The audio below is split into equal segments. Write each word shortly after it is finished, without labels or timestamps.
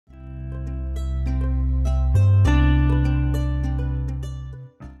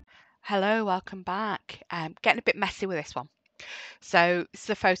Hello, welcome back. Getting a bit messy with this one. So this is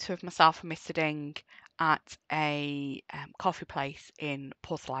a photo of myself and Mr. Ding at a coffee place in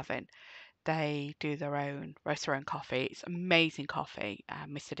Porthaven. They do roast their own coffee. It's amazing coffee.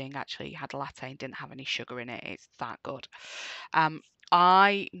 Mr. Ding actually had a latte and didn't have any sugar in it. It's that good. Um,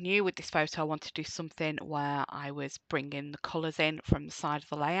 I knew with this photo I wanted to do something where I was bringing the colours in from the side of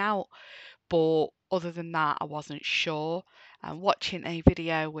the layout, but other than that, I wasn't sure. Watching a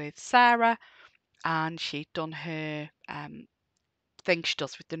video with Sarah, and she'd done her thing she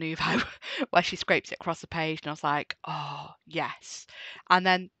does with the Nuvo where she scrapes it across the page, and I was like, oh yes. And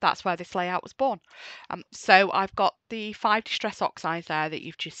then that's where this layout was born. So I've got the 5 Distress Oxides there that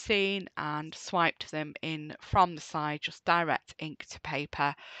you've just seen, and swiped them in from the side, just direct ink to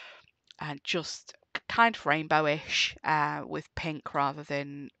paper, and just kind of rainbowish with pink rather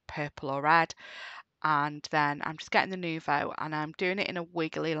than purple or red. And then I'm just getting the Nuvo and I'm doing it in a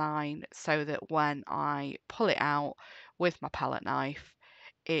wiggly line so that when I pull it out with my palette knife,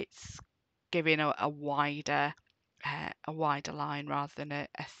 it's giving a wider line rather than a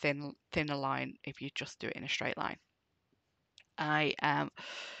thinner line if you just do it in a straight line. I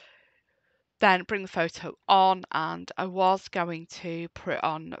then bring the photo on, and I was going to put it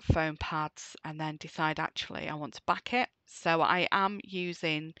on foam pads and then decide actually I want to back it. So I am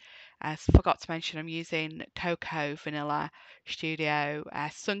using, forgot to mention, I'm using Cocoa Vanilla Studio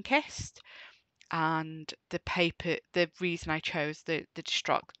Sunkissed, and the paper, the reason I chose the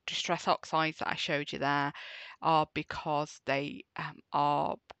Distress Oxides that I showed you there are because they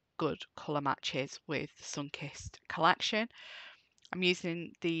are good colour matches with the Sunkissed collection. I'm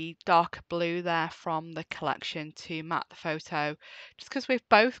using the darker blue there from the collection to matte the photo, just because we've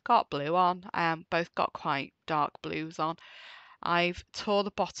both got blue on, both got quite dark blues on. I've tore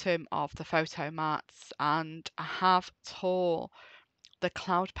the bottom of the photo mats, and I have tore the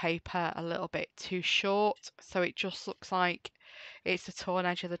cloud paper a little bit too short, so it just looks like it's the torn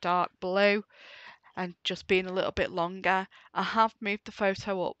edge of the dark blue and just being a little bit longer. I have moved the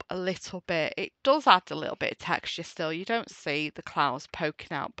photo up a little bit. It does add a little bit of texture still. You don't see the clouds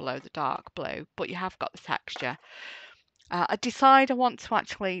poking out below the dark blue, but you have got the texture. I decide I want to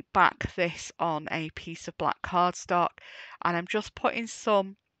actually back this on a piece of black cardstock, and I'm just putting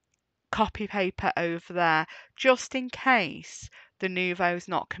some copy paper over there just in case the Nuvo's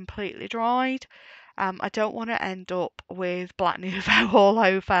not completely dried. I don't want to end up with black Nuvo all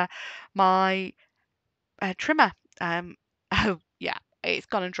over my trimmer. Oh yeah, it's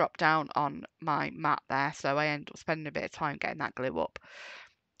gone and dropped down on my mat there, so I end up spending a bit of time getting that glue up.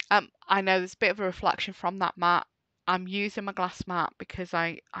 I know there's a bit of a reflection from that mat. I'm using my glass mat because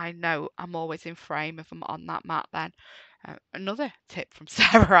I know I'm always in frame if I'm on that mat then. Another tip from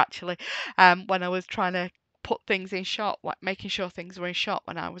Sarah actually, when I was trying to put things in shot, making sure things were in shot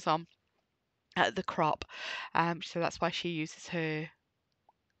when I was on the crop. So that's why she uses her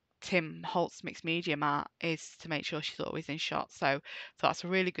Tim Holtz mixed media mat, is to make sure she's always in shot. So that's a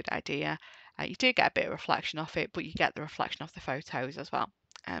really good idea. You do get a bit of reflection off it, but you get the reflection off the photos as well.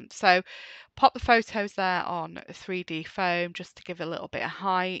 So pop the photos there on 3D foam just to give it a little bit of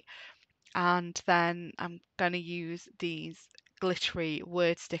height, and then I'm going to use these glittery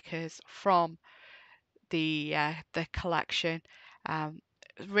word stickers from the collection.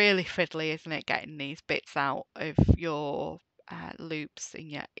 Really fiddly, isn't it, getting these bits out of your loops in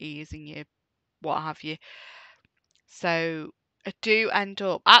your ears and your what have you. So I do end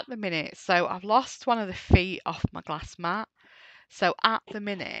up at the minute, so I've lost one of the feet off my glass mat. So at the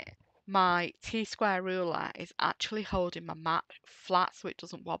minute, my T-square ruler is actually holding my mat flat so it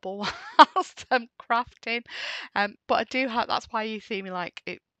doesn't wobble whilst I'm crafting. But I do have, that's why you see me like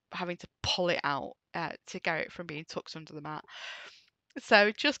it having to pull it out to get it from being tucked under the mat.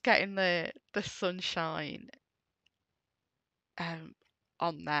 So just getting the sunshine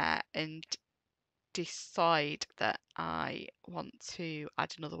on there, and decide that I want to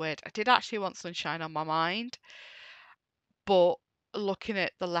add another word. I did actually want sunshine on my mind, but looking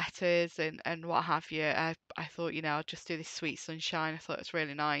at the letters and what have you, I thought, I'll just do this sweet sunshine. I thought it was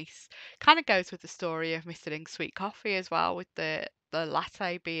really nice. Kind of goes with the story of Mr. Ding's sweet coffee as well, with the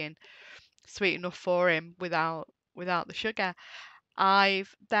latte being sweet enough for him without the sugar.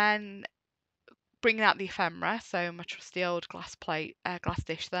 I've then bringing out the ephemera, so my trusty old glass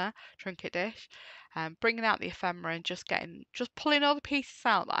dish there, trinket dish. Bringing out the ephemera and just pulling all the pieces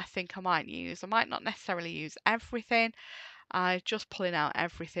out that I think I might use. I might not necessarily use everything. I'm just pulling out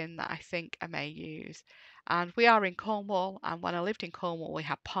everything that I think I may use. And we are in Cornwall, and when I lived in Cornwall, we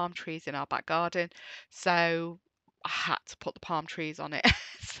had palm trees in our back garden, so I had to put the palm trees on it.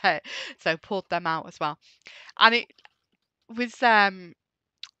 so pulled them out as well, and it was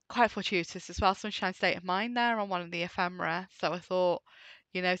quite fortuitous as well, Sunshine State of Mind there on one of the ephemera. So I thought,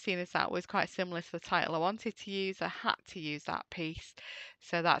 you know, seeing as that was quite similar to the title I wanted to use, I had to use that piece.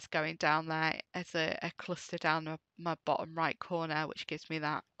 So that's going down there as a cluster down my bottom right corner, which gives me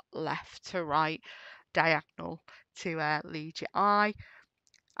that left to right diagonal to lead your eye.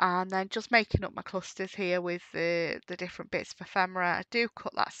 And then just making up my clusters here with the different bits of ephemera. I do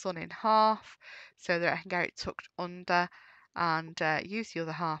cut that sun in half so that I can get it tucked under, and use the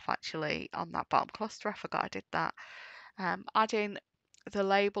other half actually on that bottom cluster. I forgot I did that. Adding the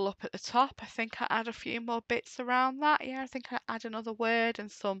label up at the top. I think I add a few more bits around that. Yeah, I think I add another word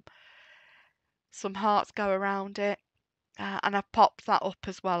and some hearts go around it. And I've popped that up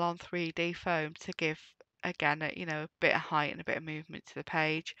as well on 3D foam to give, again, a bit of height and a bit of movement to the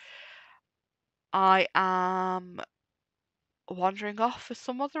page. I am wandering off for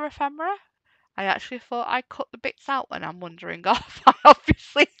some other ephemera. I actually thought I cut the bits out when I'm wandering off. I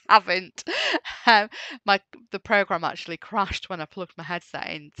obviously haven't. Um, the program actually crashed when I plugged my headset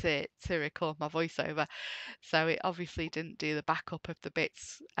in to record my voiceover, so it obviously didn't do the backup of the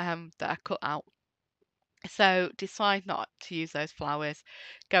bits that I cut out. So decide not to use those flowers,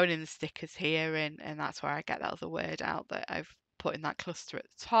 going in the stickers here, and that's where I get that other word out that I've put in that cluster at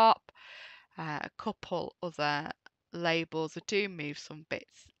the top. A couple other labels. I do move some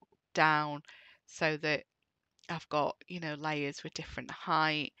bits down so that I've got, layers with different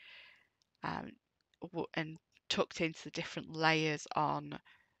height, um, and tucked into the different layers on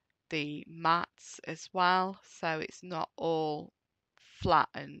the mats as well. So it's not all flat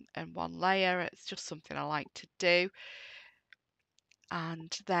and one layer. It's just something I like to do.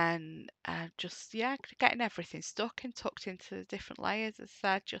 And then just, yeah, getting everything stuck and tucked into the different layers, as I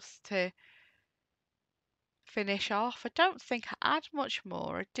said, just to finish off. I don't think I add much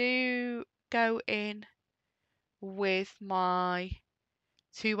more. I do go in with my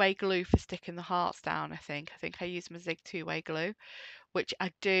two-way glue for sticking the hearts down. I think I use my Zig two-way glue, which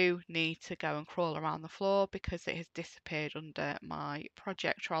I do need to go and crawl around the floor because it has disappeared under my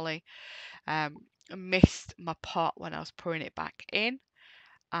project trolley. I missed my pot when I was pouring it back in,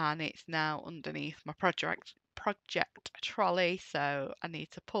 and it's now underneath my project trolley, so I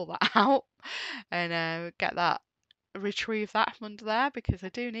need to pull that out and retrieve that from under there because I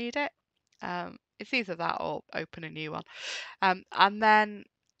do need it. It's either that or open a new one. And then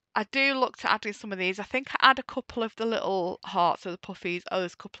I do look to adding some of these. I think I add a couple of the little hearts or the puffies. Oh,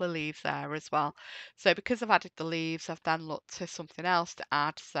 there's a couple of leaves there as well. So because I've added the leaves, I've then looked to something else to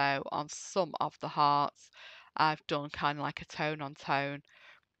add. So on some of the hearts, I've done kind of like a tone on tone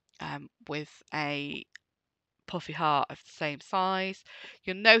with a puffy heart of the same size.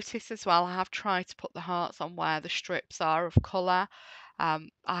 You'll notice as well, I have tried to put the hearts on where the strips are of colour.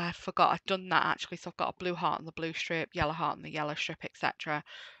 I forgot I'd done that actually, so I've got a blue heart on the blue strip, yellow heart on the yellow strip, etc.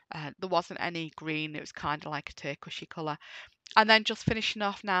 There wasn't any green, it was kind of like a turquoisey colour. And then just finishing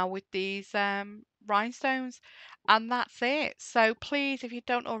off now with these rhinestones, and that's it. So please, if you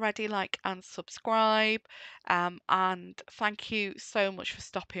don't already, like and subscribe, and thank you so much for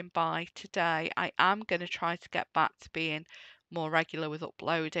stopping by today. I am going to try to get back to being more regular with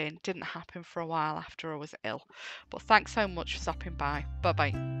uploading. Didn't happen for a while after I was ill, but thanks so much for stopping by. Bye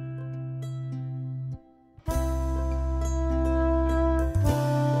bye.